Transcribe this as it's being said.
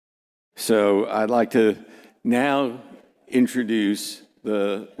So I'd like to now introduce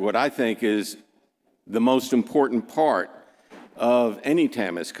what I think is the most important part of any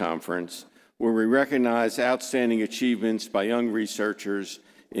TAMEST conference, where we recognize outstanding achievements by young researchers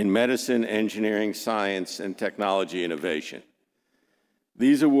in medicine, engineering, science, and technology innovation.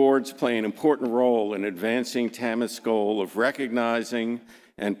 These awards play an important role in advancing TAMEST's goal of recognizing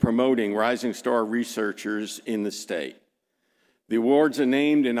and promoting rising star researchers in the state. The awards are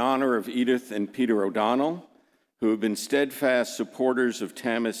named in honor of Edith and Peter O'Donnell, who have been steadfast supporters of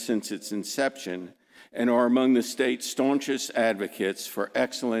TAMEST since its inception and are among the state's staunchest advocates for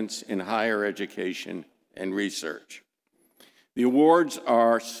excellence in higher education and research. The awards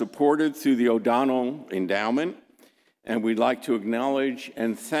are supported through the O'Donnell Endowment, and we'd like to acknowledge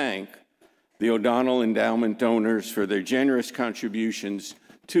and thank the O'Donnell Endowment donors for their generous contributions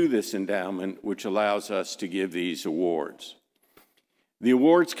to this endowment, which allows us to give these awards. The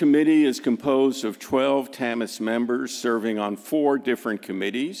awards committee is composed of 12 TAMEST members serving on 4 different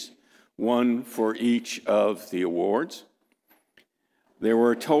committees, one for each of the awards. There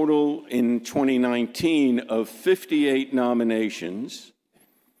were a total in 2019 of 58 nominations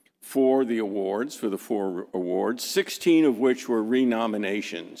for the awards, for the 4 awards, 16 of which were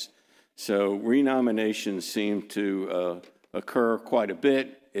renominations. So renominations seem to occur quite a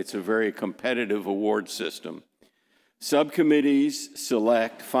bit. It's a very competitive award system. Subcommittees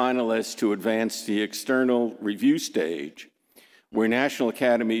select finalists to advance the external review stage, where National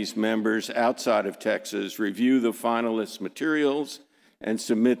Academies members outside of Texas review the finalists' materials and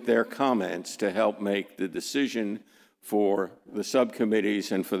submit their comments to help make the decision for the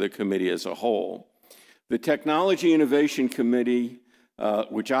subcommittees and for the committee as a whole. The Technology Innovation Committee,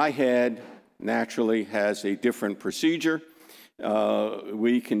 which I head, naturally has a different procedure.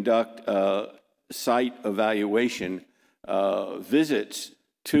 We conduct site evaluation visits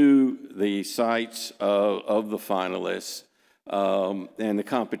to the sites of the finalists, and the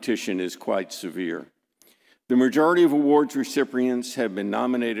competition is quite severe. The majority of awards recipients have been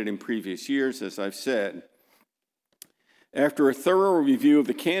nominated in previous years, as I've said. After a thorough review of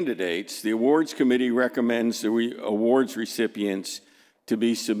the candidates, the awards committee recommends the awards recipients to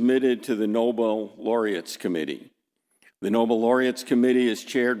be submitted to the Nobel Laureates Committee. The Nobel Laureates Committee is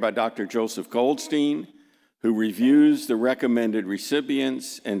chaired by Dr. Joseph Goldstein, who reviews the recommended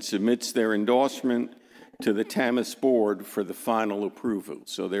recipients and submits their endorsement to the TAMEST board for the final approval.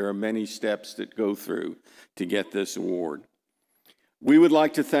 So there are many steps that go through to get this award. We would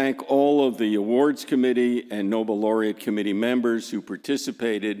like to thank all of the awards committee and Nobel Laureate Committee members who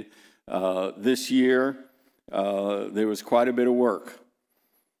participated this year. There was quite a bit of work.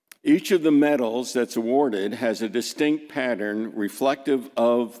 Each of the medals that's awarded has a distinct pattern reflective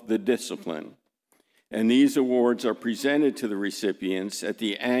of the discipline. And these awards are presented to the recipients at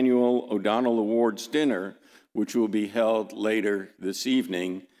the annual O'Donnell Awards dinner, which will be held later this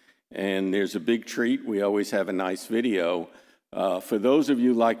evening. And there's a big treat. We always have a nice video. For those of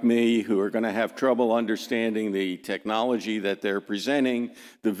you like me who are going to have trouble understanding the technology that they're presenting,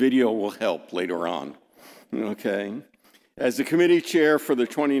 the video will help later on. Okay? As the committee chair for the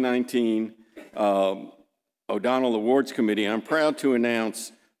 2019 O'Donnell Awards Committee, I'm proud to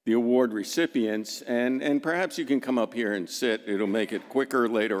announce the award recipients, and perhaps you can come up here and sit. It'll make it quicker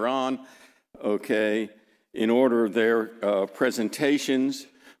later on, okay? In order of their presentations,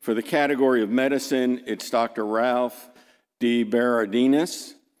 for the category of medicine, it's Dr. Ralph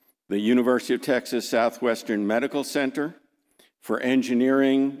DeBerardinis, the University of Texas Southwestern Medical Center. For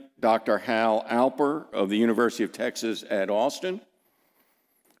engineering, Dr. Hal Alper of the University of Texas at Austin.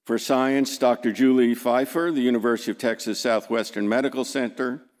 For science, Dr. Julie Pfeiffer, the University of Texas Southwestern Medical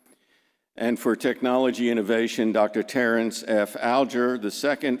Center. And for technology innovation, Dr. Terrence F. Alger,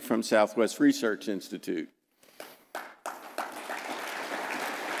 II from Southwest Research Institute.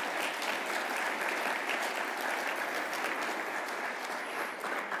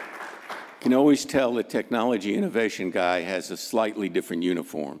 You can always tell the technology innovation guy has a slightly different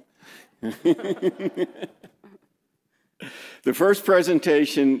uniform. The first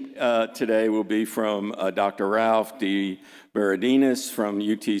presentation today will be from Dr. Ralph DeBerardinis from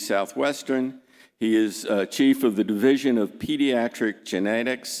UT Southwestern. He is chief of the Division of Pediatric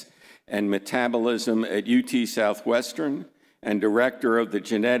Genetics and Metabolism at UT Southwestern and director of the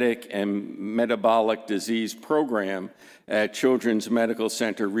Genetic and Metabolic Disease Program at Children's Medical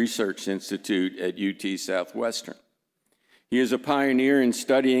Center Research Institute at UT Southwestern. He is a pioneer in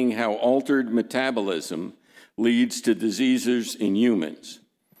studying how altered metabolism leads to diseases in humans.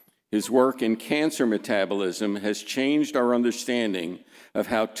 His work in cancer metabolism has changed our understanding of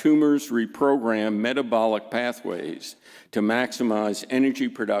how tumors reprogram metabolic pathways to maximize energy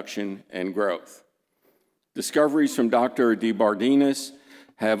production and growth. Discoveries from Dr. DeBerardinis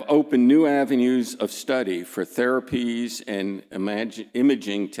have opened new avenues of study for therapies and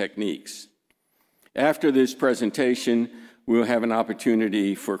imaging techniques. After this presentation, we'll have an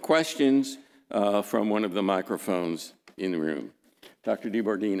opportunity for questions from one of the microphones in the room. Dr.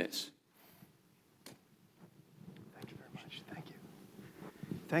 DeBerardinis. Thank you very much. Thank you.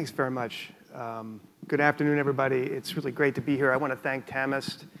 Thanks very much. Good afternoon, everybody. It's really great to be here. I want to thank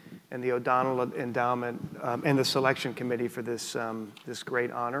TAMEST and the O'Donnell Endowment and the Selection Committee for this, this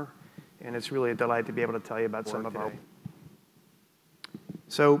great honor. And it's really a delight to be able to tell you about some of our.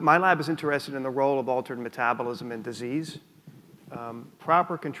 So my lab is interested in the role of altered metabolism in disease.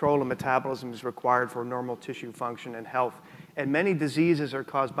 Proper control of metabolism is required for normal tissue function and health. And many diseases are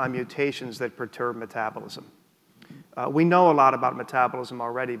caused by mutations that perturb metabolism. We know a lot about metabolism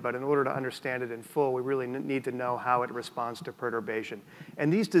already, but in order to understand it in full, we really need to know how it responds to perturbation.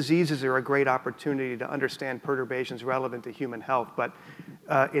 And these diseases are a great opportunity to understand perturbations relevant to human health, but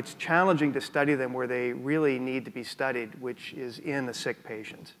it's challenging to study them where they really need to be studied, which is in the sick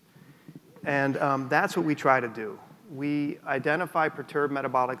patient. And that's what we try to do. We identify perturbed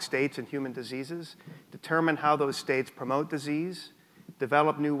metabolic states in human diseases, determine how those states promote disease,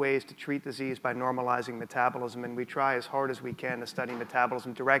 develop new ways to treat disease by normalizing metabolism, and we try as hard as we can to study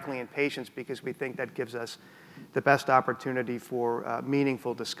metabolism directly in patients because we think that gives us the best opportunity for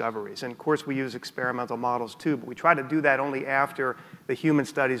meaningful discoveries. And of course, we use experimental models too, but we try to do that only after the human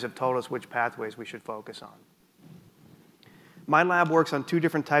studies have told us which pathways we should focus on. My lab works on two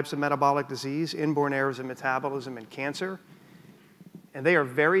different types of metabolic disease, inborn errors of metabolism and cancer. And they are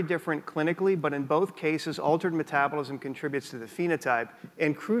very different clinically, but in both cases, altered metabolism contributes to the phenotype.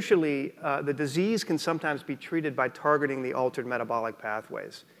 And crucially, the disease can sometimes be treated by targeting the altered metabolic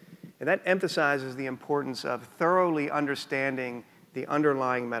pathways. And that emphasizes the importance of thoroughly understanding the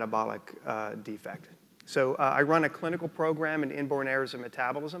underlying metabolic defect. So I run a clinical program in inborn errors of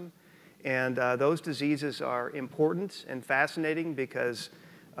metabolism. And those diseases are important and fascinating because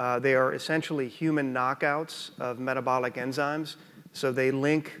they are essentially human knockouts of metabolic enzymes. So they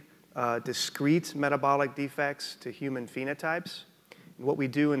link discrete metabolic defects to human phenotypes. And what we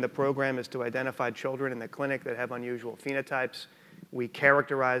do in the program is to identify children in the clinic that have unusual phenotypes. We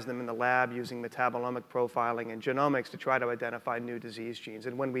characterize them in the lab using metabolomic profiling and genomics to try to identify new disease genes.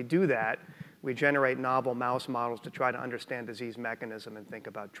 And when we do that, we generate novel mouse models to try to understand disease mechanism and think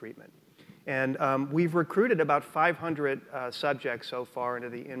about treatment. And we've recruited about 500 subjects so far into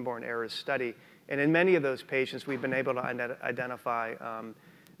the inborn errors study. And in many of those patients, we've been able to identify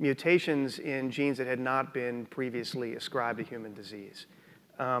mutations in genes that had not been previously ascribed to human disease.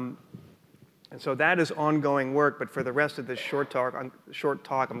 And so that is ongoing work, but for the rest of this short talk,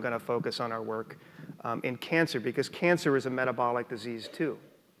 I'm going to focus on our work in cancer, because cancer is a metabolic disease too.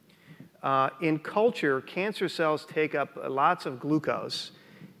 In culture, cancer cells take up lots of glucose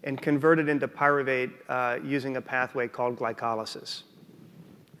and convert it into pyruvate using a pathway called glycolysis.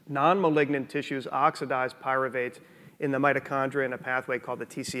 Non-malignant tissues oxidize pyruvate in the mitochondria in a pathway called the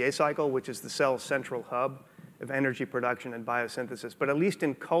TCA cycle, which is the cell's central hub of energy production and biosynthesis. But at least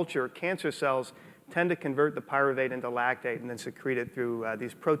in culture, cancer cells tend to convert the pyruvate into lactate and then secrete it through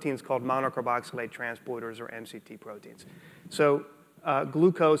these proteins called monocarboxylate transporters, or MCT proteins. So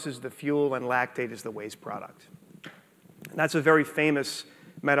glucose is the fuel and lactate is the waste product. And that's a very famous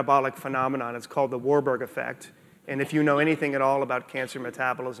metabolic phenomenon. It's called the Warburg effect. And if you know anything at all about cancer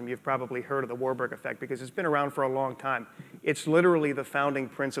metabolism, you've probably heard of the Warburg effect because it's been around for a long time. It's literally the founding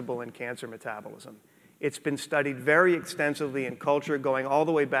principle in cancer metabolism. It's been studied very extensively in culture, going all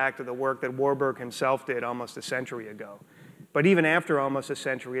the way back to the work that Warburg himself did almost a century ago. But even after almost a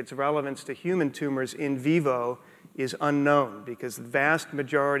century, its relevance to human tumors in vivo is unknown because the vast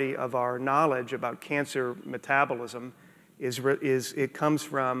majority of our knowledge about cancer metabolism it comes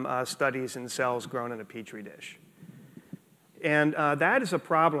from studies in cells grown in a petri dish. And that is a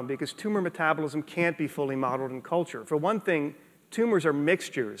problem because tumor metabolism can't be fully modeled in culture. For one thing, tumors are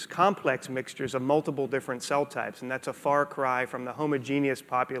mixtures, complex mixtures of multiple different cell types, and that's a far cry from the homogeneous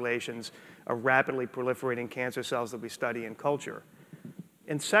populations of rapidly proliferating cancer cells that we study in culture.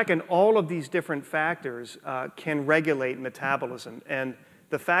 And second, all of these different factors can regulate metabolism. And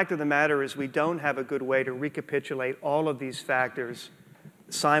the fact of the matter is we don't have a good way to recapitulate all of these factors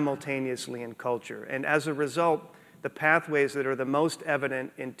simultaneously in culture. And as a result, the pathways that are the most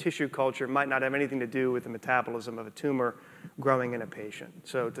evident in tissue culture might not have anything to do with the metabolism of a tumor, growing in a patient.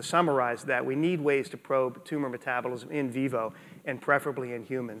 So to summarize that, we need ways to probe tumor metabolism in vivo and preferably in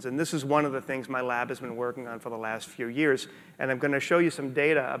humans. And this is one of the things my lab has been working on for the last few years. And I'm going to show you some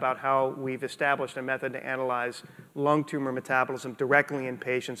data about how we've established a method to analyze lung tumor metabolism directly in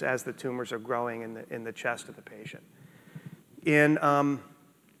patients as the tumors are growing in the chest of the patient.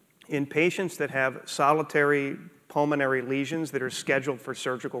 In patients that have solitary pulmonary lesions that are scheduled for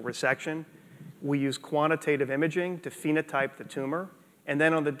surgical resection, we use quantitative imaging to phenotype the tumor. And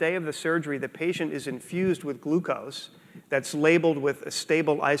then on the day of the surgery, the patient is infused with glucose that's labeled with a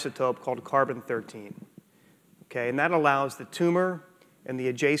stable isotope called carbon-13. Okay, and that allows the tumor and the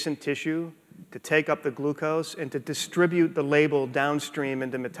adjacent tissue to take up the glucose and to distribute the label downstream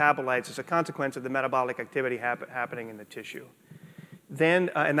into metabolites as a consequence of the metabolic activity happening in the tissue. Then,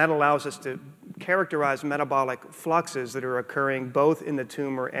 and that allows us to characterize metabolic fluxes that are occurring both in the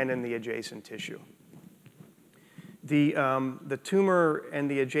tumor and in the adjacent tissue. The tumor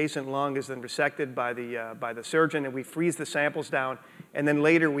and the adjacent lung is then resected by the surgeon, and we freeze the samples down, and then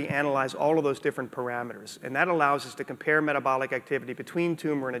later we analyze all of those different parameters. And that allows us to compare metabolic activity between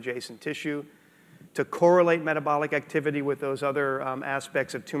tumor and adjacent tissue, to correlate metabolic activity with those other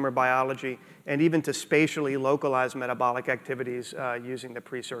aspects of tumor biology, and even to spatially localize metabolic activities using the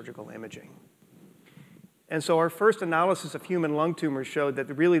pre-surgical imaging. And so our first analysis of human lung tumors showed that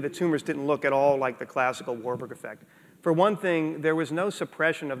really the tumors didn't look at all like the classical Warburg effect. For one thing, there was no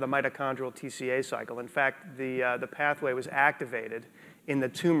suppression of the mitochondrial TCA cycle. In fact, the pathway was activated in the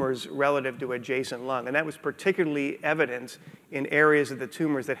tumors relative to adjacent lung. And that was particularly evident in areas of the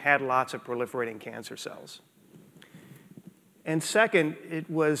tumors that had lots of proliferating cancer cells. And second, it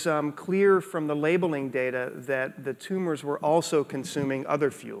was clear from the labeling data that the tumors were also consuming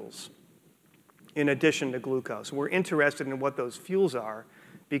other fuels in addition to glucose. We're interested in what those fuels are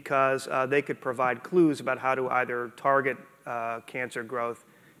because they could provide clues about how to either target cancer growth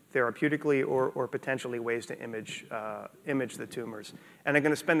therapeutically or potentially ways to image the tumors. And I'm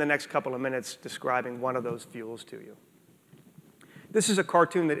going to spend the next couple of minutes describing one of those fuels to you. This is a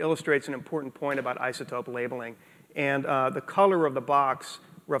cartoon that illustrates an important point about isotope labeling. And the color of the box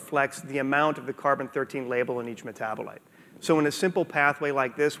reflects the amount of the carbon-13 label in each metabolite. So in a simple pathway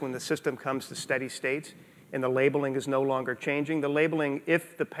like this, when the system comes to steady state and the labeling is no longer changing, the labeling,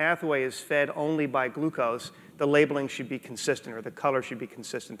 if the pathway is fed only by glucose, the labeling should be consistent, or the color should be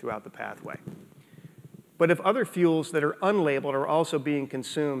consistent throughout the pathway. But if other fuels that are unlabeled are also being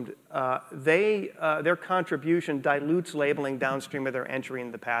consumed, their contribution dilutes labeling downstream of their entry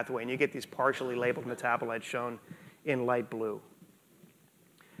into the pathway, and you get these partially labeled metabolites shown in light blue.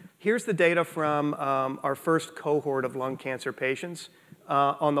 Here's the data from our first cohort of lung cancer patients.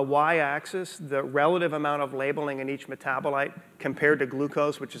 On the y-axis, the relative amount of labeling in each metabolite compared to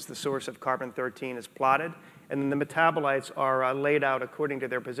glucose, which is the source of carbon-13, is plotted. And then the metabolites are laid out according to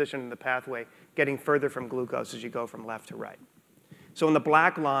their position in the pathway, getting further from glucose as you go from left to right. So in the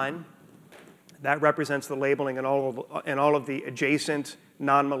black line, that represents the labeling in all of the adjacent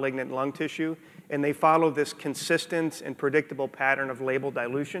non-malignant lung tissue. And they follow this consistent and predictable pattern of label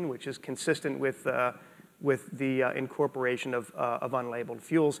dilution, which is consistent with the incorporation of unlabeled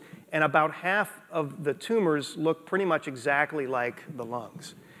fuels. And about half of the tumors look pretty much exactly like the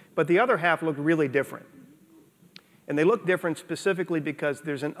lungs. But the other half look really different. And they look different specifically because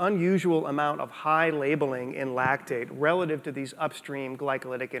there's an unusual amount of high labeling in lactate relative to these upstream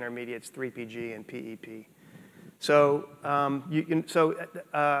glycolytic intermediates, 3PG and PEP. So,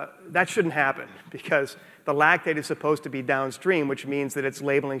 that shouldn't happen because the lactate is supposed to be downstream, which means that its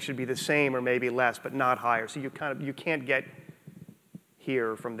labeling should be the same or maybe less, but not higher. So you can't get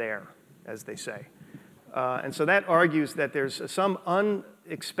here from there, as they say. And so that argues that there's some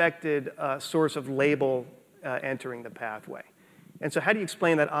unexpected source of label entering the pathway. And so how do you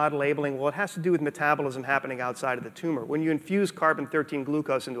explain that odd labeling? Well, it has to do with metabolism happening outside of the tumor. When you infuse carbon-13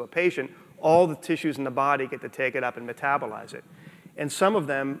 glucose into a patient, all the tissues in the body get to take it up and metabolize it. And some of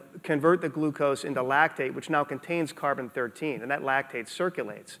them convert the glucose into lactate, which now contains carbon-13, and that lactate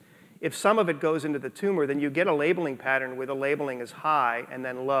circulates. If some of it goes into the tumor, then you get a labeling pattern where the labeling is high and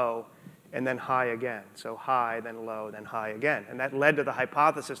then low and then high again. So high, then low, then high again. And that led to the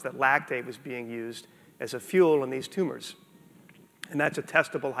hypothesis that lactate was being used as a fuel in these tumors. And that's a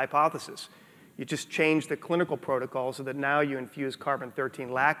testable hypothesis. You just change the clinical protocol so that now you infuse carbon-13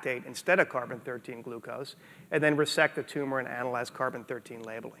 lactate instead of carbon-13 glucose, and then resect the tumor and analyze carbon-13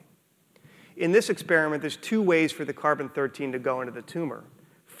 labeling. In this experiment, there's two ways for the carbon-13 to go into the tumor.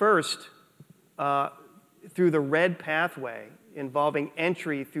 First, through the red pathway, involving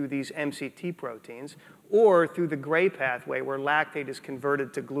entry through these MCT proteins, or through the gray pathway where lactate is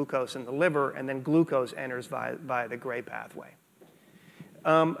converted to glucose in the liver and then glucose enters via the gray pathway.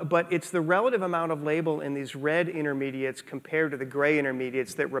 But it's the relative amount of label in these red intermediates compared to the gray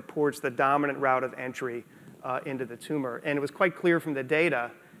intermediates that reports the dominant route of entry into the tumor. And it was quite clear from the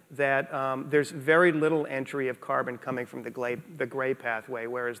data that there's very little entry of carbon coming from the gray pathway,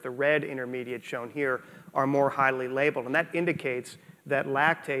 whereas the red intermediates shown here are more highly labeled. And that indicates that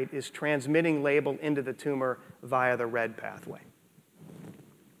lactate is transmitting label into the tumor via the red pathway.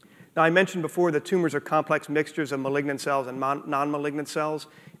 Now, I mentioned before that tumors are complex mixtures of malignant cells and non-malignant cells.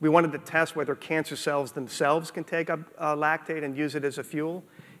 We wanted to test whether cancer cells themselves can take up lactate and use it as a fuel.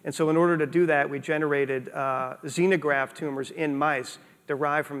 And so in order to do that, we generated xenograft tumors in mice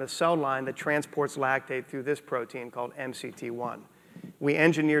derived from a cell line that transports lactate through this protein called MCT1. We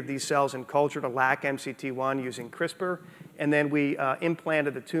engineered these cells in culture to lack MCT1 using CRISPR, and then we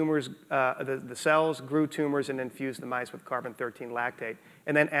implanted the tumors, the cells, grew tumors, and infused the mice with carbon-13 lactate,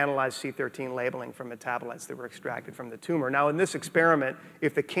 and then analyzed C13 labeling from metabolites that were extracted from the tumor. Now, in this experiment,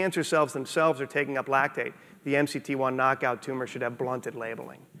 if the cancer cells themselves are taking up lactate, the MCT1 knockout tumor should have blunted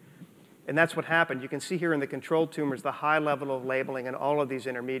labeling. And that's what happened. You can see here in the controlled tumors the high level of labeling in all of these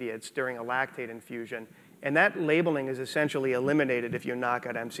intermediates during a lactate infusion. And that labeling is essentially eliminated if you knock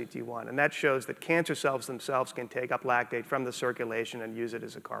out MCT1. And that shows that cancer cells themselves can take up lactate from the circulation and use it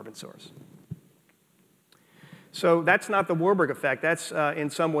as a carbon source. So that's not the Warburg effect. That's in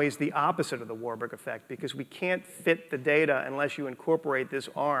some ways the opposite of the Warburg effect, because we can't fit the data unless you incorporate this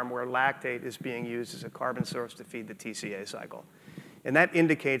arm where lactate is being used as a carbon source to feed the TCA cycle. And that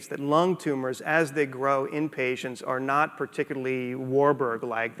indicates that lung tumors, as they grow in patients, are not particularly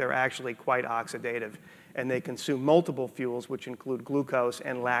Warburg-like. They're actually quite oxidative. And they consume multiple fuels, which include glucose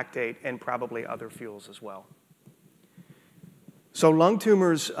and lactate and probably other fuels as well. So lung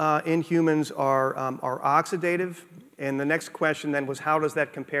tumors in humans are oxidative. And the next question then was, how does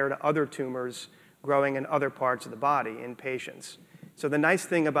that compare to other tumors growing in other parts of the body in patients? So the nice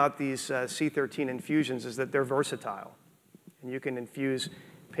thing about these C13 infusions is that they're versatile. And you can infuse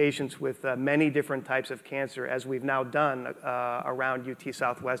patients with many different types of cancer, as we've now done around UT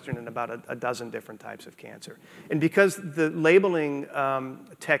Southwestern in about a dozen different types of cancer. And because the labeling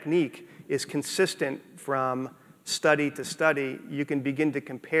technique is consistent from study to study, you can begin to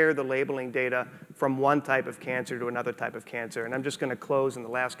compare the labeling data from one type of cancer to another type of cancer. And I'm just going to close in the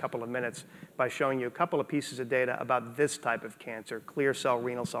last couple of minutes by showing you a couple of pieces of data about this type of cancer, clear cell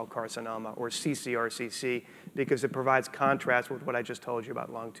renal cell carcinoma, or ccRCC, because it provides contrast with what I just told you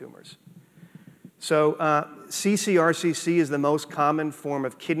about lung tumors. So ccRCC is the most common form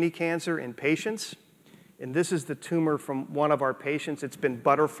of kidney cancer in patients. And this is the tumor from one of our patients. It's been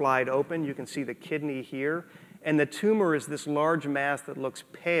butterflied open. You can see the kidney here. And the tumor is this large mass that looks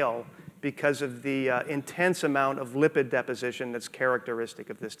pale because of the intense amount of lipid deposition that's characteristic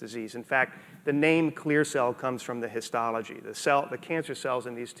of this disease. In fact, the name clear cell comes from the histology. The cancer cells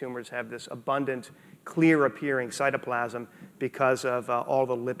in these tumors have this abundant, clear-appearing cytoplasm because of all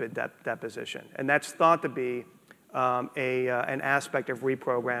the lipid deposition. And that's thought to be an aspect of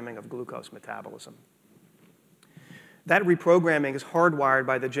reprogramming of glucose metabolism. That reprogramming is hardwired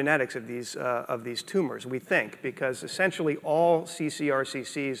by the genetics of these tumors, we think, because essentially all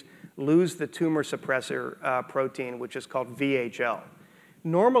ccRCCs lose the tumor suppressor protein, which is called VHL.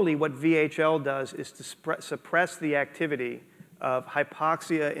 Normally, what VHL does is to suppress the activity of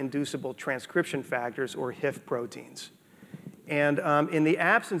hypoxia-inducible transcription factors, or HIF proteins. And in the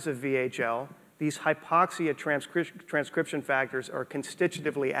absence of VHL, these hypoxia transcription factors are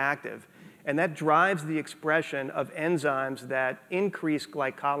constitutively active. And that drives the expression of enzymes that increase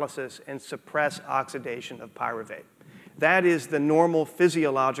glycolysis and suppress oxidation of pyruvate. That is the normal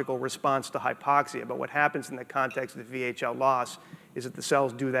physiological response to hypoxia. But what happens in the context of VHL loss is that the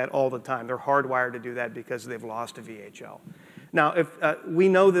cells do that all the time. They're hardwired to do that because they've lost a VHL. Now, if we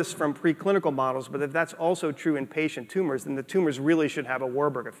know this from preclinical models, but if that's also true in patient tumors, then the tumors really should have a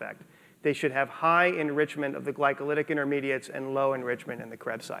Warburg effect. They should have high enrichment of the glycolytic intermediates and low enrichment in the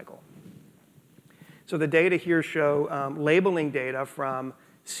Krebs cycle. So the data here show labeling data from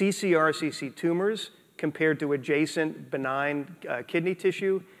ccRCC tumors compared to adjacent benign kidney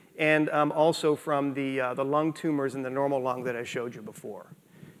tissue, and also from the lung tumors in the normal lung that I showed you before.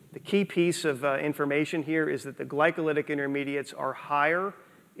 The key piece of information here is that the glycolytic intermediates are higher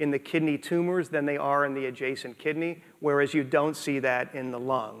in the kidney tumors than they are in the adjacent kidney, whereas you don't see that in the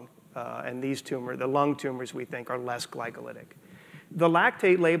lung. And the lung tumors, we think, are less glycolytic. The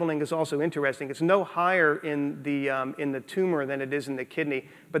lactate labeling is also interesting. It's no higher in the tumor than it is in the kidney,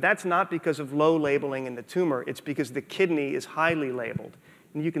 but that's not because of low labeling in the tumor. It's because the kidney is highly labeled.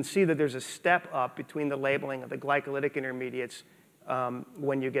 And you can see that there's a step up between the labeling of the glycolytic intermediates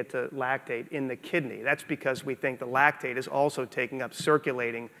when you get to lactate in the kidney. That's because we think the lactate is also taking up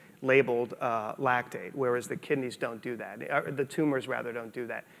circulating labeled lactate, whereas the kidneys don't do that. The tumors, rather, don't do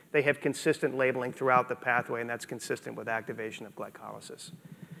that. They have consistent labeling throughout the pathway, and that's consistent with activation of glycolysis.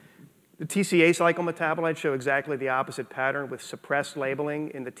 The TCA cycle metabolites show exactly the opposite pattern, with suppressed labeling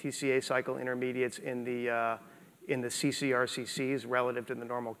in the TCA cycle intermediates in the CCRCCs relative to the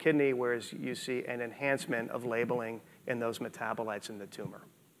normal kidney, whereas you see an enhancement of labeling in those metabolites in the tumor.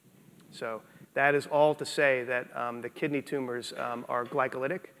 So that is all to say that the kidney tumors are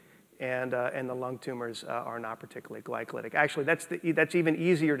glycolytic, and the lung tumors are not particularly glycolytic. Actually, that's even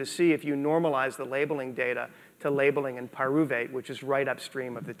easier to see if you normalize the labeling data to labeling in pyruvate, which is right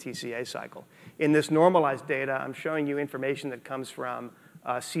upstream of the TCA cycle. In this normalized data, I'm showing you information that comes from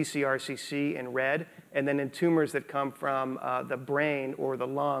CCRCC in red, and then in tumors that come from the brain or the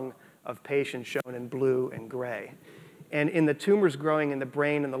lung of patients shown in blue and gray. And in the tumors growing in the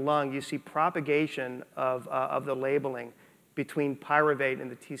brain and the lung, you see propagation of the labeling between pyruvate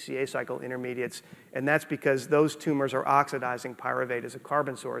and the TCA cycle intermediates, and that's because those tumors are oxidizing pyruvate as a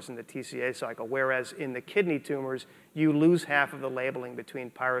carbon source in the TCA cycle, whereas in the kidney tumors, you lose half of the labeling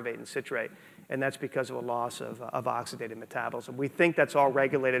between pyruvate and citrate, and that's because of a loss of oxidative metabolism. We think that's all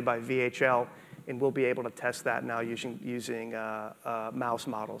regulated by VHL, and we'll be able to test that now using mouse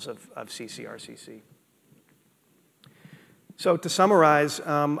models of CCRCC. So to summarize,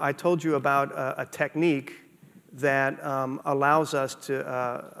 I told you about a technique that allows us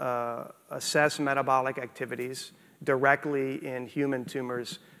to assess metabolic activities directly in human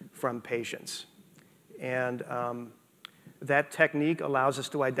tumors from patients. And that technique allows us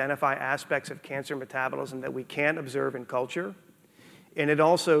to identify aspects of cancer metabolism that we can't observe in culture. And it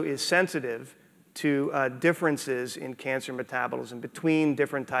also is sensitive to differences in cancer metabolism between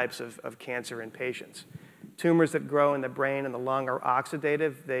different types of cancer in patients. Tumors that grow in the brain and the lung are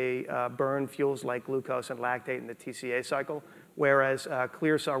oxidative. They burn fuels like glucose and lactate in the TCA cycle, whereas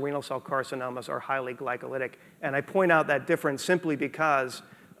clear cell renal cell carcinomas are highly glycolytic. And I point out that difference simply because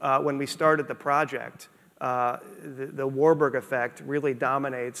when we started the project, the Warburg effect really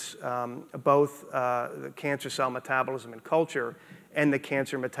dominates both the cancer cell metabolism in culture and the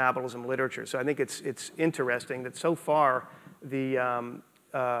cancer metabolism literature. So I think it's interesting that so far the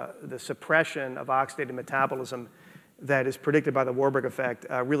suppression of oxidative metabolism that is predicted by the Warburg effect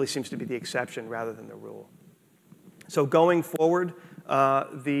really seems to be the exception rather than the rule. So going forward,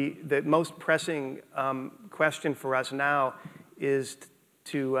 the most pressing question for us now is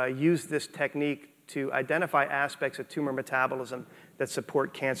to use this technique to identify aspects of tumor metabolism that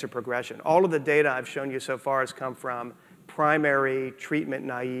support cancer progression. All of the data I've shown you so far has come from primary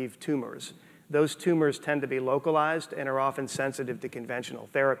treatment-naive tumors. Those tumors tend to be localized and are often sensitive to conventional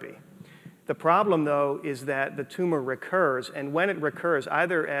therapy. The problem, though, is that the tumor recurs, and when it recurs,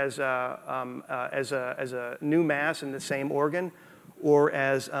 either as a new mass in the same organ or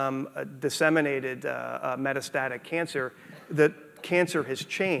as a disseminated metastatic cancer, the cancer has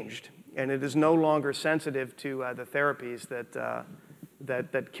changed, and it is no longer sensitive to the therapies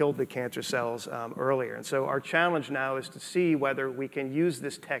that killed the cancer cells earlier. And so our challenge now is to see whether we can use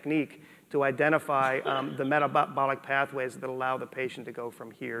this technique to identify the metabolic pathways that allow the patient to go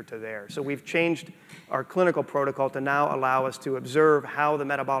from here to there. So we've changed our clinical protocol to now allow us to observe how the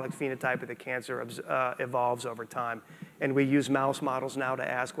metabolic phenotype of the cancer evolves over time. And we use mouse models now to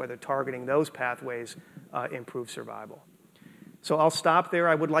ask whether targeting those pathways improves survival. So I'll stop there.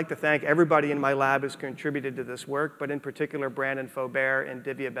 I would like to thank everybody in my lab who's contributed to this work, but in particular Brandon Faubert and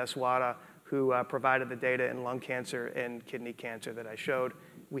Divya Beswada, who provided the data in lung cancer and kidney cancer that I showed.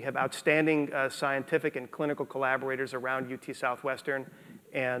 We have outstanding scientific and clinical collaborators around UT Southwestern,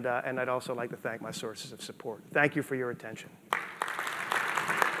 and I'd also like to thank my sources of support. Thank you for your attention.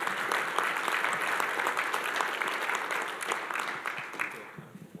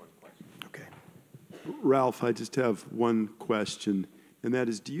 Okay. Ralph, I just have one question, and that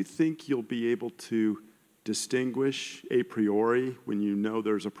is, do you think you'll be able to distinguish a priori when you know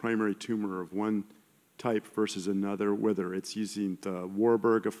there's a primary tumor of one type versus another, whether it's using the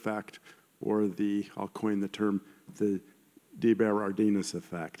Warburg effect or the, I'll coin the term, the DeBerardinis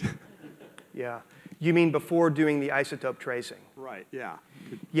effect? Yeah. You mean before doing the isotope tracing? Right, yeah.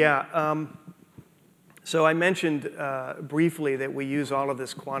 Yeah. So I mentioned briefly that we use all of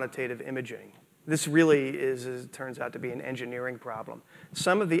this quantitative imaging. This really is, as it turns out, to be an engineering problem.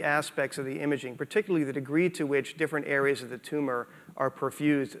 Some of the aspects of the imaging, particularly the degree to which different areas of the tumor are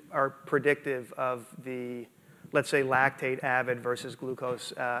perfused are predictive of the, let's say, lactate avid versus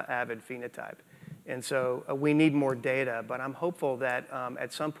glucose avid phenotype. And so we need more data, but I'm hopeful that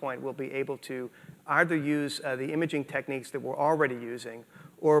at some point we'll be able to either use the imaging techniques that we're already using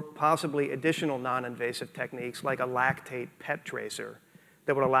or possibly additional non-invasive techniques like a lactate PET tracer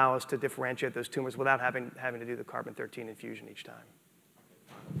that would allow us to differentiate those tumors without having to do the carbon-13 infusion each time.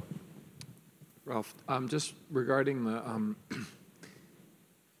 Ralph, just regarding the,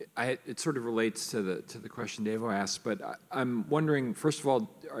 it sort of relates to the question Devo asked, but I'm wondering, first of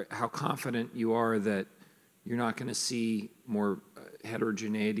all, how confident you are that you're not going to see more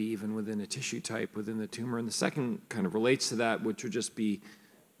heterogeneity even within a tissue type within the tumor. And the second kind of relates to that, which would just be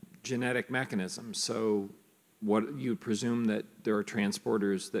genetic mechanisms. So what you presume that there are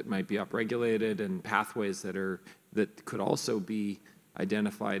transporters that might be upregulated and pathways that could also be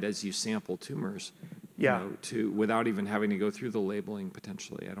identified as you sample tumors, yeah, without even having to go through the labeling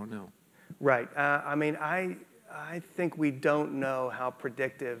potentially. I don't know. Right. I mean, I think we don't know how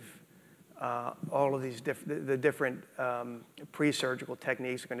predictive all of these the different pre-surgical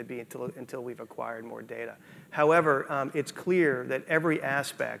techniques are going to be until we've acquired more data. However, it's clear that every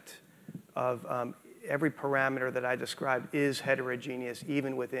aspect of every parameter that I described is heterogeneous,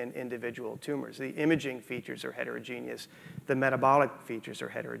 even within individual tumors. The imaging features are heterogeneous. The metabolic features are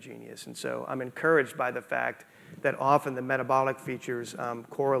heterogeneous. And so I'm encouraged by the fact that often the metabolic features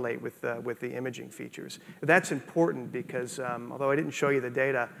correlate with the imaging features. That's important because, although I didn't show you the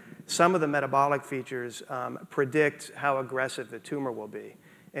data, some of the metabolic features predict how aggressive the tumor will be.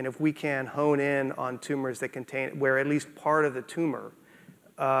 And if we can hone in on tumors that contain, where at least part of the tumor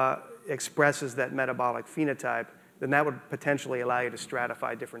expresses that metabolic phenotype, then that would potentially allow you to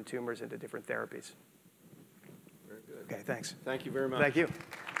stratify different tumors into different therapies. Very good. Okay, thanks. Thank you very much. Thank you.